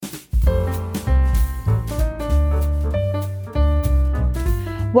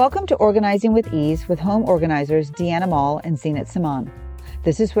Welcome to Organizing with Ease with home organizers Deanna Mall and Zenat Saman.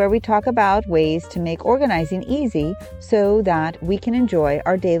 This is where we talk about ways to make organizing easy so that we can enjoy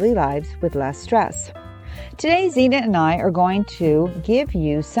our daily lives with less stress. Today, Zenat and I are going to give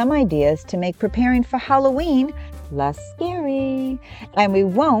you some ideas to make preparing for Halloween less scary. And we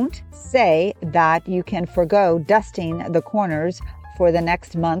won't say that you can forgo dusting the corners for the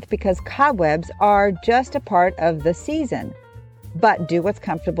next month because cobwebs are just a part of the season. But do what's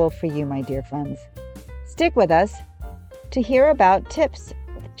comfortable for you, my dear friends. Stick with us to hear about tips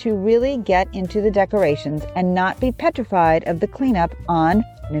to really get into the decorations and not be petrified of the cleanup on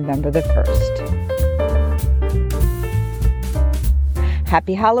November the 1st.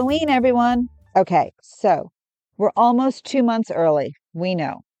 Happy Halloween, everyone. Okay, so we're almost 2 months early, we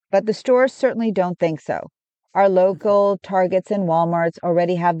know, but the stores certainly don't think so. Our local Targets and Walmarts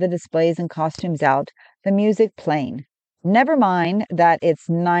already have the displays and costumes out, the music playing. Never mind that it's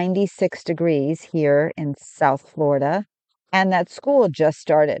 96 degrees here in South Florida and that school just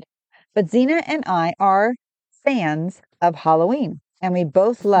started. But Zena and I are fans of Halloween, and we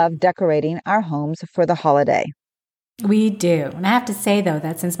both love decorating our homes for the holiday. We do. And I have to say, though,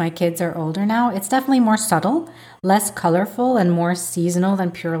 that since my kids are older now, it's definitely more subtle, less colorful, and more seasonal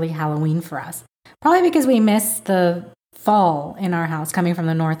than purely Halloween for us. Probably because we miss the fall in our house coming from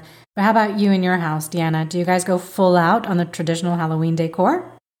the north. But how about you in your house, Deanna? Do you guys go full out on the traditional Halloween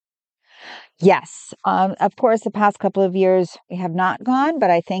decor? Yes. Of course, the past couple of years we have not gone,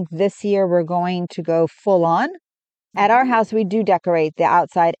 but I think this year we're going to go full on. At our house, we do decorate the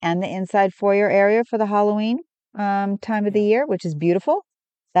outside and the inside foyer area for the Halloween time of the year, which is beautiful.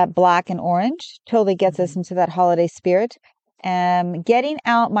 That black and orange totally gets us into that holiday spirit. Getting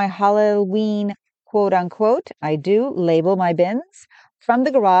out my Halloween quote unquote, I do label my bins from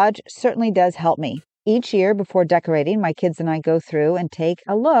the garage certainly does help me. Each year before decorating, my kids and I go through and take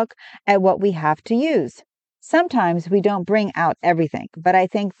a look at what we have to use. Sometimes we don't bring out everything, but I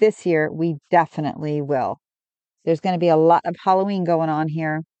think this year we definitely will. There's going to be a lot of Halloween going on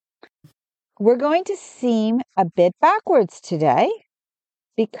here. We're going to seem a bit backwards today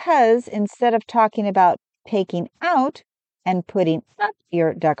because instead of talking about taking out and putting up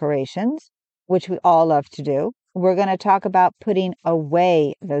your decorations, which we all love to do, we're going to talk about putting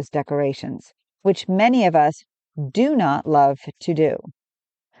away those decorations, which many of us do not love to do.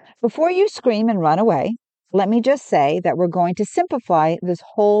 Before you scream and run away, let me just say that we're going to simplify this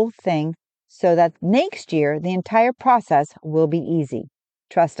whole thing so that next year the entire process will be easy.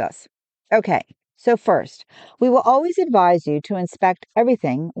 Trust us. Okay, so first, we will always advise you to inspect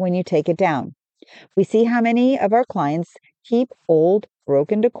everything when you take it down. We see how many of our clients keep old,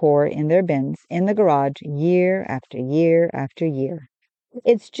 broken decor in their bins in the garage year after year after year.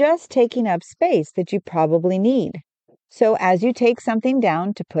 It's just taking up space that you probably need. So as you take something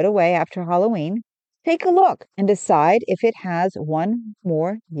down to put away after Halloween, take a look and decide if it has one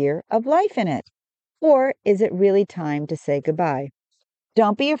more year of life in it. Or is it really time to say goodbye?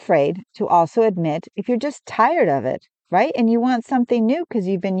 Don't be afraid to also admit if you're just tired of it, right? And you want something new because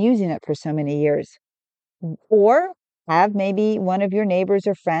you've been using it for so many years. Or have maybe one of your neighbors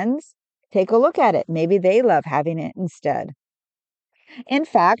or friends take a look at it. Maybe they love having it instead. In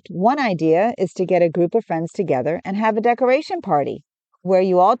fact, one idea is to get a group of friends together and have a decoration party where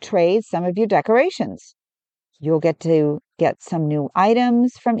you all trade some of your decorations. You'll get to get some new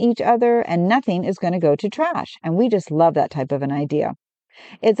items from each other and nothing is going to go to trash. And we just love that type of an idea.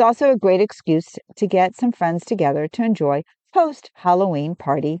 It's also a great excuse to get some friends together to enjoy post-Halloween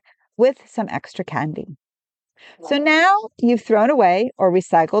party with some extra candy. So now you've thrown away or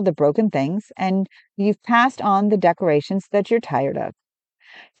recycled the broken things and you've passed on the decorations that you're tired of.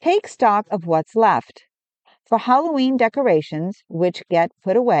 Take stock of what's left. For Halloween decorations, which get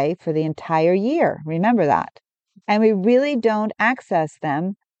put away for the entire year, remember that. And we really don't access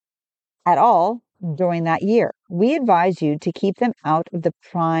them at all during that year. We advise you to keep them out of the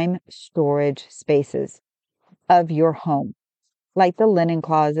prime storage spaces of your home, like the linen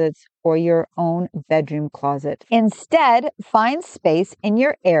closets or your own bedroom closet. Instead, find space in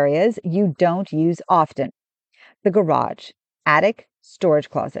your areas you don't use often. The garage, attic, storage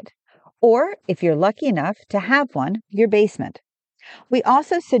closet, or if you're lucky enough to have one, your basement. We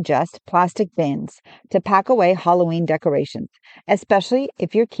also suggest plastic bins to pack away Halloween decorations, especially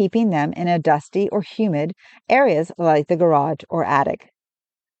if you're keeping them in a dusty or humid areas like the garage or attic.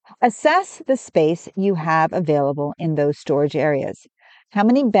 Assess the space you have available in those storage areas. How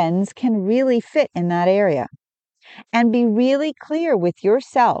many bins can really fit in that area? And be really clear with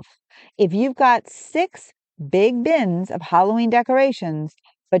yourself. If you've got 6 big bins of Halloween decorations,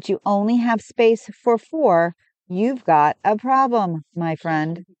 but you only have space for 4, you've got a problem, my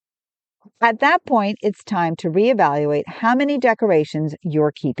friend. At that point, it's time to reevaluate how many decorations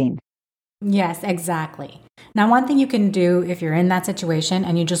you're keeping. Yes, exactly. Now, one thing you can do if you're in that situation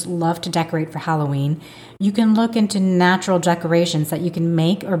and you just love to decorate for Halloween, you can look into natural decorations that you can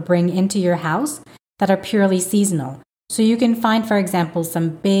make or bring into your house that are purely seasonal. So you can find, for example, some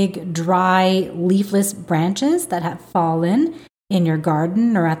big, dry, leafless branches that have fallen in your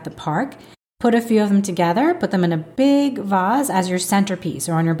garden or at the park. Put a few of them together, put them in a big vase as your centerpiece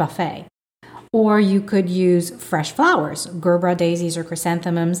or on your buffet. Or you could use fresh flowers, gerbera daisies or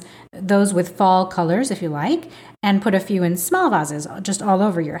chrysanthemums, those with fall colors if you like, and put a few in small vases just all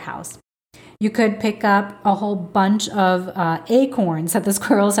over your house. You could pick up a whole bunch of acorns that the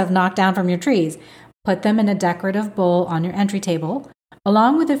squirrels have knocked down from your trees, put them in a decorative bowl on your entry table,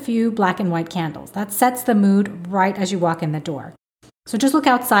 along with a few black and white candles. That sets the mood right as you walk in the door. So just look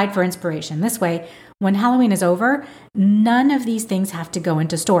outside for inspiration. This way, when Halloween is over, none of these things have to go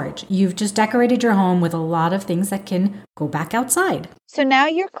into storage. You've just decorated your home with a lot of things that can go back outside. So now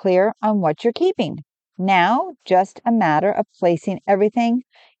you're clear on what you're keeping. Now, just a matter of placing everything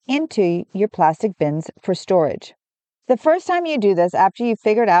into your plastic bins for storage. The first time you do this, after you've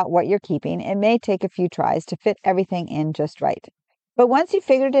figured out what you're keeping, it may take a few tries to fit everything in just right. But once you've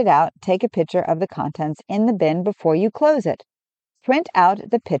figured it out, take a picture of the contents in the bin before you close it. Print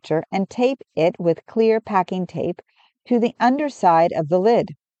out the picture and tape it with clear packing tape to the underside of the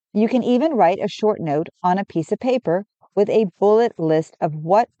lid. You can even write a short note on a piece of paper with a bullet list of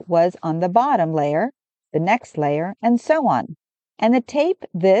what was on the bottom layer, the next layer, and so on. And then tape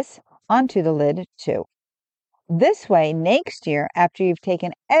this onto the lid too. This way, next year, after you've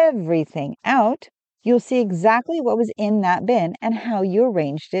taken everything out, you'll see exactly what was in that bin and how you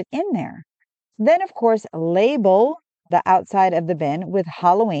arranged it in there. Then, of course, label the outside of the bin with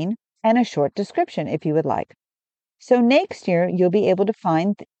Halloween and a short description if you would like. So next year, you'll be able to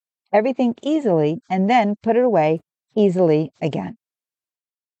find everything easily and then put it away easily again.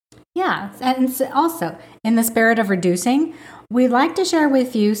 Yeah, and also, in the spirit of reducing, we'd like to share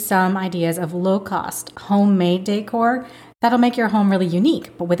with you some ideas of low-cost, homemade decor that'll make your home really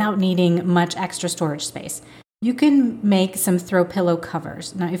unique, but without needing much extra storage space. You can make some throw pillow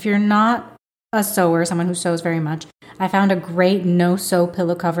covers. Now, if you're not a sewer, someone who sews very much, I found a great no-sew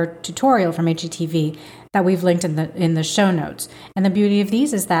pillow cover tutorial from HGTV that we've linked in the show notes. And the beauty of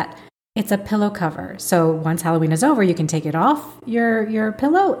these is that it's a pillow cover. So once Halloween is over, you can take it off your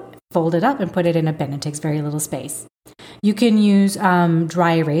pillow, fold it up, and put it in a bin. It takes very little space. You can use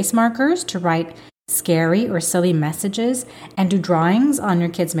dry erase markers to write scary or silly messages and do drawings on your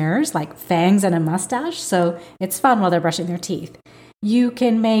kids' mirrors like fangs and a mustache. So it's fun while they're brushing their teeth. You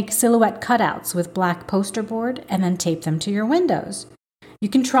can make silhouette cutouts with black poster board and then tape them to your windows. You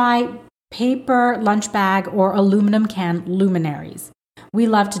can try paper lunch bag or aluminum can luminaries. We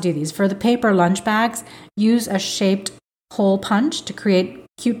love to do these. For the paper lunch bags, use a shaped hole punch to create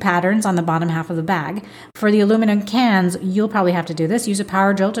cute patterns on the bottom half of the bag. For the aluminum cans, you'll probably have to do this. Use a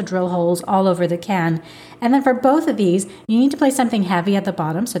power drill to drill holes all over the can. And then for both of these, you need to place something heavy at the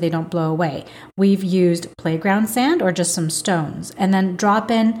bottom so they don't blow away. We've used playground sand or just some stones. And then drop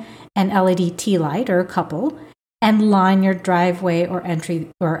in an LED tea light or a couple and line your driveway or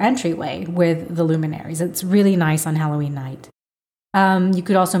entryway with the luminaries. It's really nice on Halloween night. You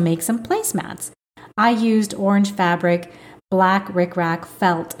could also make some placemats. I used orange fabric, black rickrack,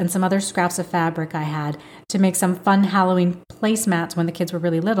 felt, and some other scraps of fabric I had to make some fun Halloween placemats when the kids were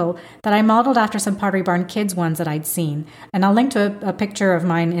really little that I modeled after some Pottery Barn Kids ones that I'd seen. And I'll link to a picture of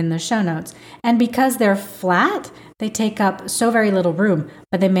mine in the show notes. And because they're flat, they take up so very little room,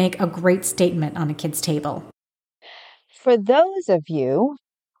 but they make a great statement on a kid's table. For those of you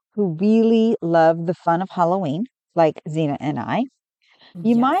who really love the fun of Halloween, like Zena and I,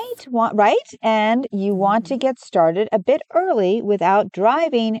 you might want, right? And you want to get started a bit early without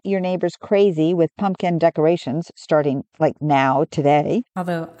driving your neighbors crazy with pumpkin decorations starting like now, today.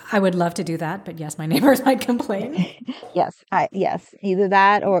 Although I would love to do that, but yes, my neighbors might complain. Yes, either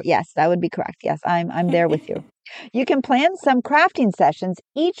that or yes, that would be correct. Yes, I'm there with you. You can plan some crafting sessions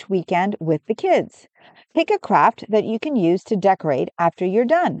each weekend with the kids. Pick a craft that you can use to decorate after you're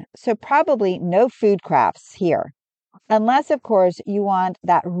done. So probably no food crafts here. Unless, of course, you want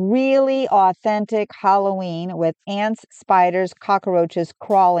that really authentic Halloween with ants, spiders, cockroaches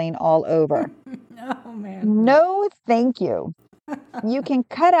crawling all over. Oh, man. No, thank you. You can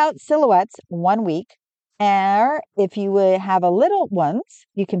cut out silhouettes one week. Or if you would have a little ones,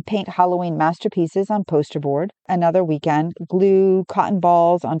 you can paint Halloween masterpieces on poster board. Another weekend, glue cotton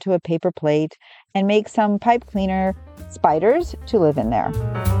balls onto a paper plate and make some pipe cleaner spiders to live in there.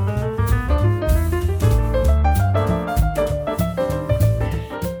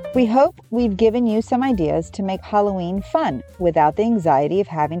 We hope we've given you some ideas to make Halloween fun without the anxiety of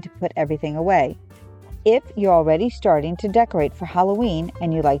having to put everything away. If you're already starting to decorate for Halloween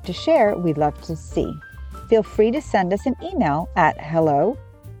and you'd like to share, we'd love to see. Feel free to send us an email at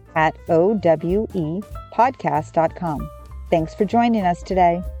hello@owepodcast.com. Thanks for joining us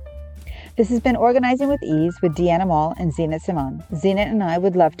today. This has been Organizing with Ease with Deanna Mall and Zenat Simon. Zenat and I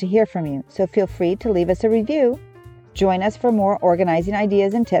would love to hear from you, so feel free to leave us a review. Join us for more organizing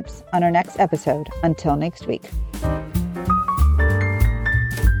ideas and tips on our next episode. Until next week.